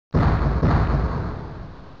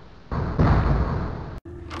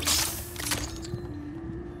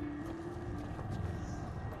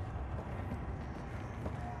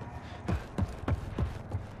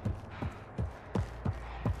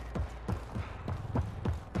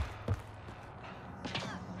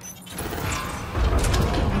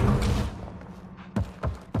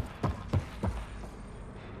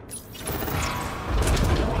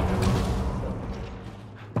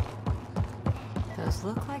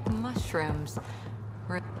like mushrooms.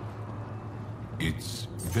 It's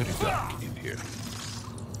very dark in here.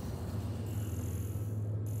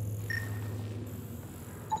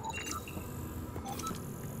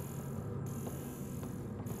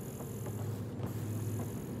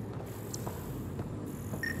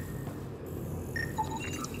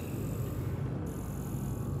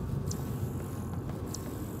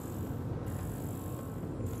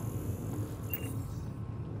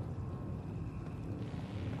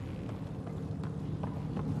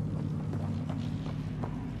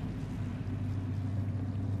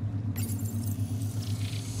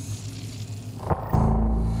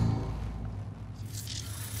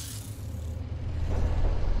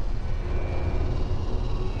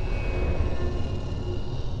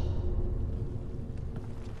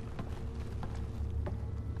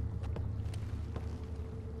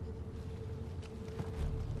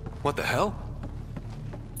 What the hell?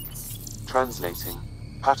 Translating.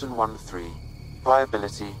 Pattern 1-3.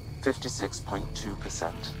 Viability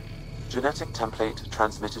 56.2%. Genetic template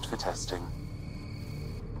transmitted for testing.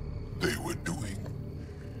 They were doing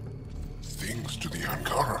things to the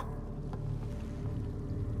Ankara.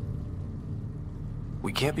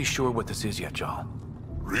 We can't be sure what this is yet, John.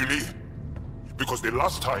 Really? Because the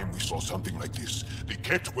last time we saw something like this, the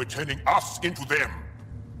Ket were turning us into them.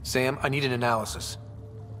 Sam, I need an analysis.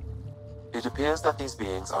 It appears that these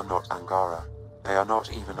beings are not Angara. They are not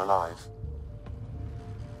even alive.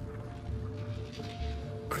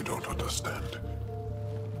 I don't understand.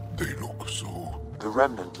 They look so... The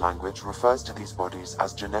remnant language refers to these bodies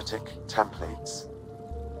as genetic templates.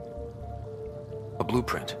 A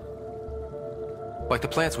blueprint. Like the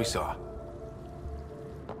plants we saw.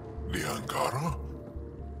 The Angara?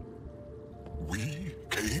 We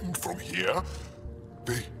came from here?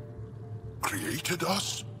 They created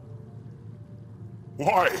us?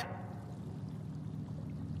 Why?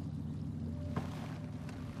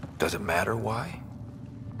 Does it matter why?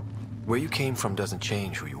 Where you came from doesn't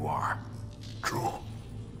change who you are. True.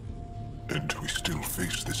 And we still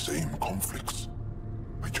face the same conflicts.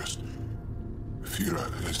 I just feel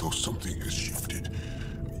as though something has shifted.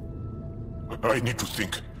 I need to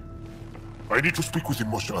think. I need to speak with him,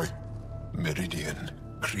 Moshai. Meridian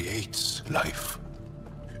creates life.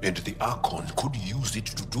 And the Archon could use it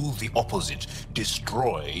to do the opposite.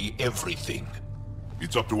 Destroy everything.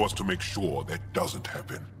 It's up to us to make sure that doesn't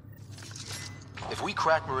happen. If we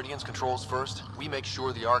crack Meridian's controls first, we make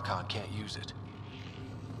sure the Archon can't use it.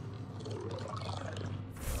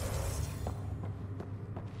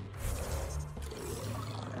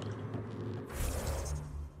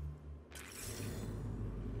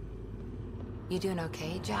 You doing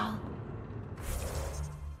okay, Jal?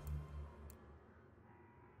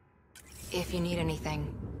 If you need anything,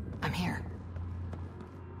 I'm here.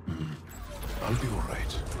 I'll be all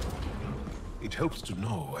right. It helps to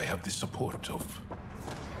know I have the support of...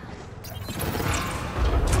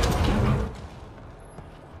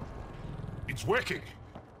 It's working.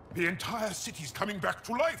 The entire city's coming back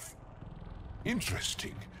to life.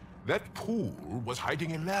 Interesting. That pool was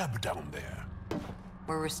hiding a lab down there.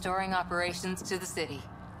 We're restoring operations to the city.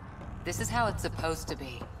 This is how it's supposed to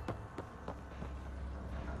be.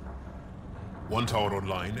 One tower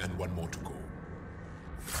online and one more to go.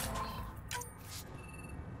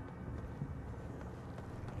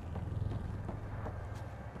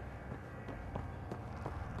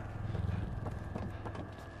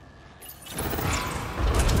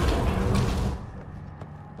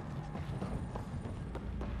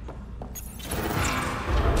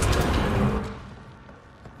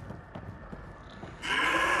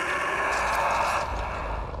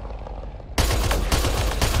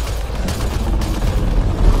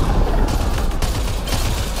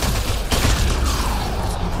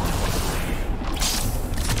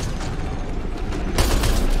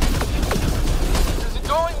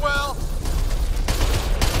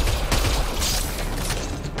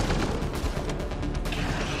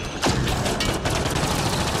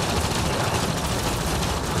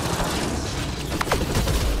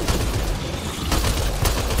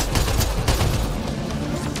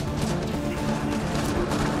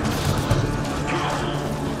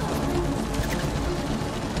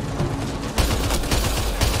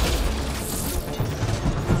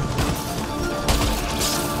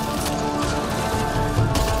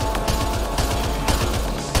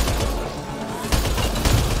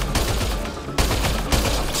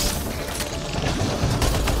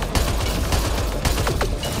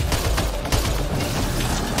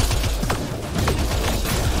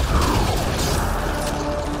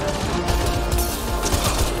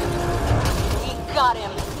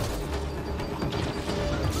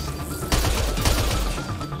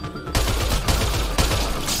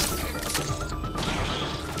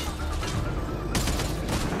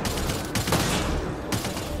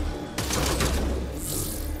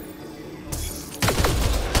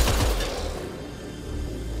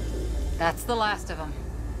 That's the last of them.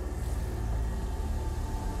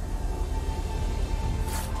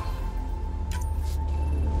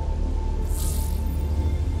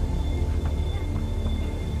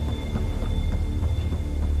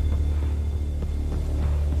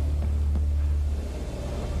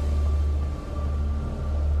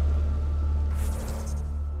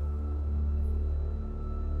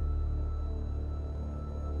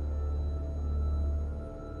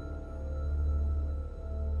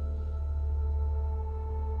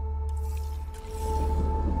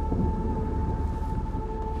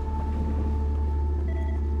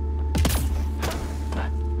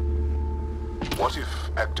 What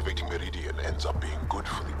if activating Meridian ends up being good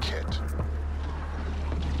for the kit?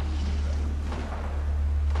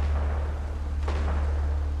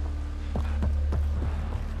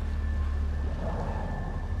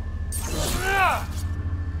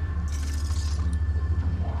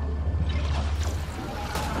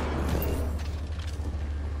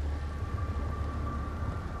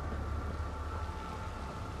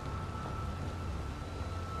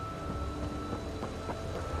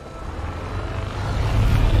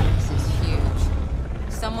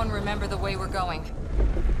 Someone remember the way we're going.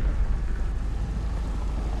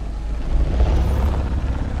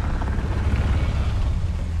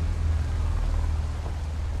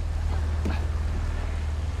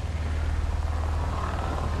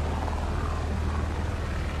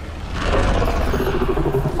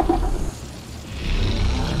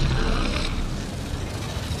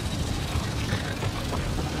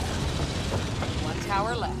 One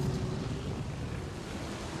tower left.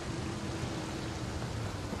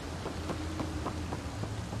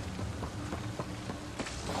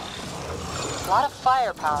 A lot of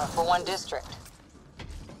firepower for one district.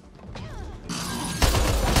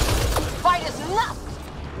 Fight is nuts!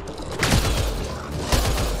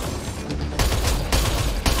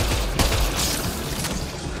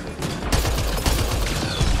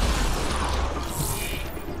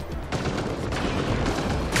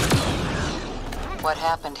 What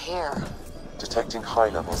happened here? Detecting high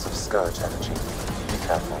levels of Scourge energy. Be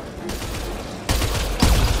careful.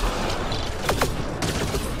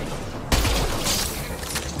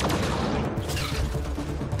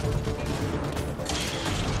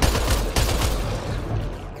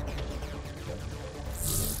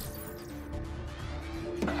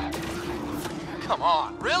 Come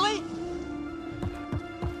on, really?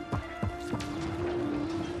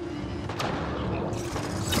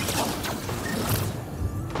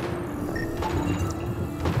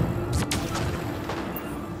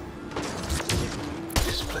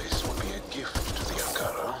 This place would be a gift to the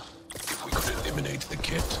Angara. If we could eliminate the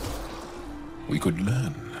kit, we could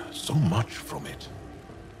learn so much from it.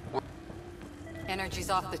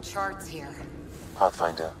 Energy's off the charts here.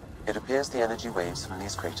 Pathfinder, it appears the energy waves from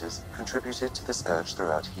these craters contributed to the Scourge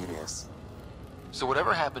throughout Helios. So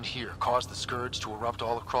whatever happened here caused the Scourge to erupt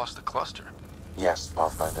all across the cluster. Yes,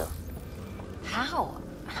 Pathfinder. How?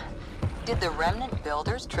 Did the Remnant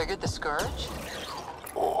builders trigger the Scourge?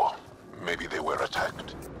 Or maybe they were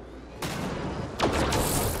attacked.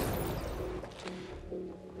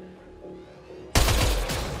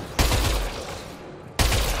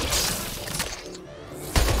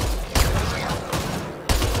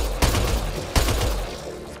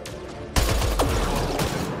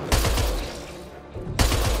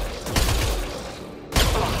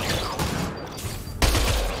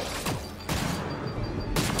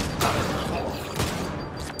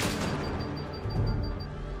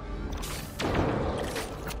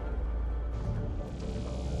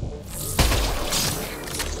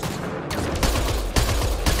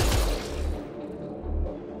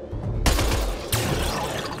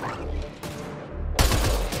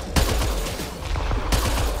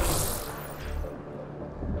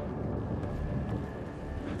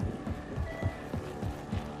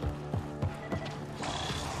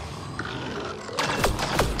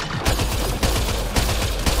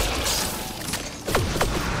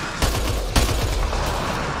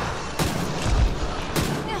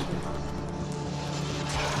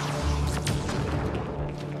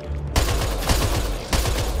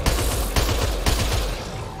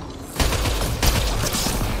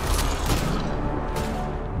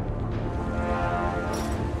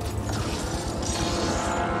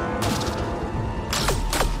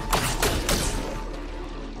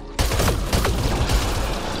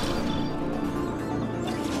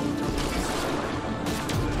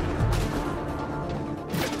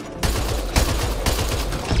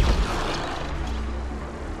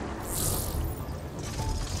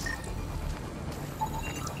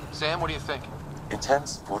 Sam, what do you think?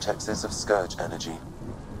 Intense vortexes of Scourge energy.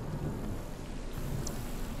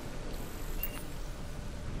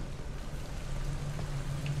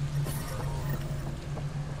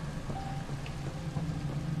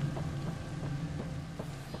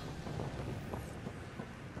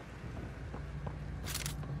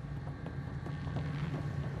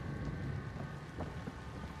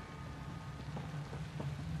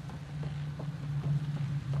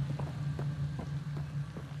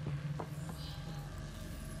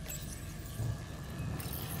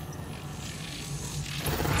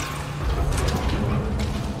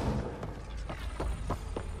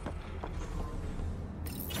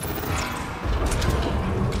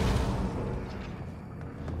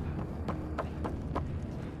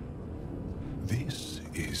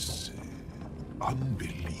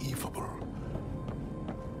 unbelievable.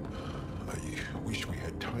 I wish we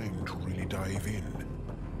had time to really dive in.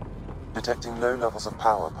 Detecting low levels of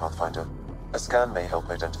power, Pathfinder. A scan may help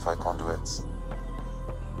identify conduits.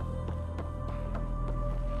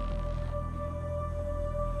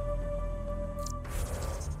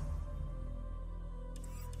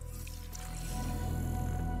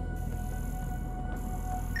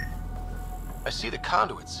 I see the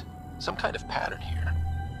conduits. Some kind of pattern here.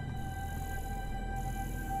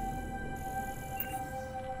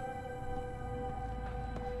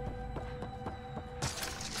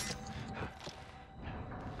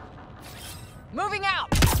 Moving out!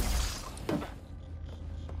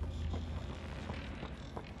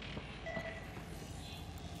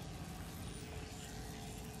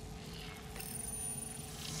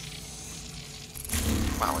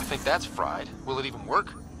 Wow, I think that's fried. Will it even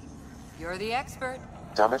work? You're the expert.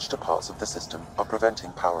 Damage to parts of the system are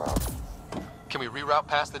preventing power out. Can we reroute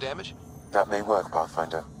past the damage? That may work,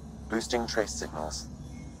 Pathfinder. Boosting trace signals.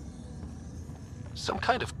 Some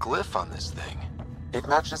kind of glyph on this thing. It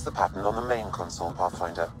matches the pattern on the main console,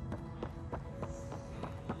 Pathfinder.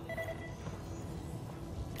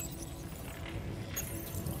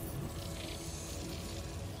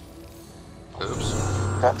 Oops.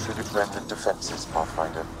 That triggered remnant defenses,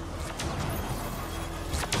 Pathfinder.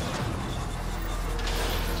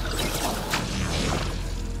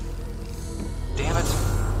 Damn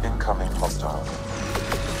it. Incoming hostile.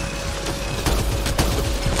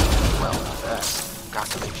 Well, not that. Got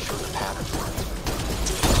to make sure the pattern's right.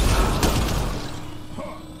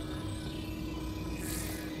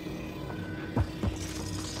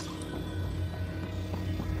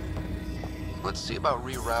 Let's see about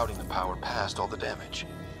rerouting the power past all the damage.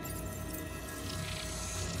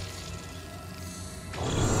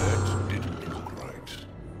 That didn't look right.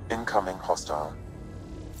 Incoming hostile.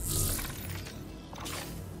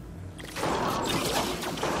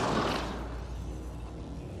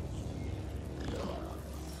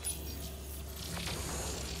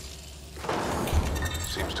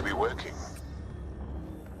 Seems to be working.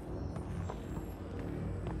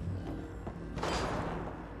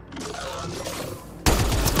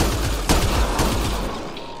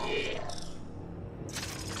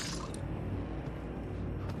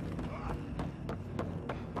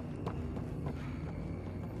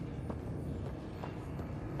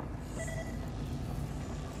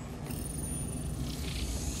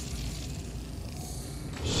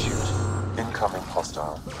 Incoming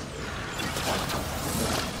hostile.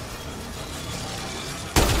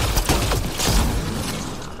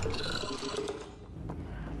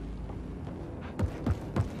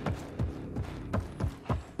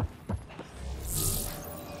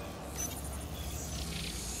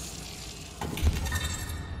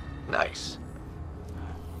 Nice.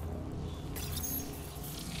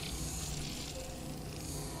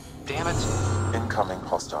 Damn it. Incoming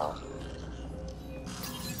hostile.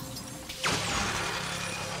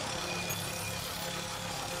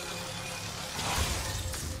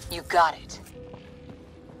 You got it.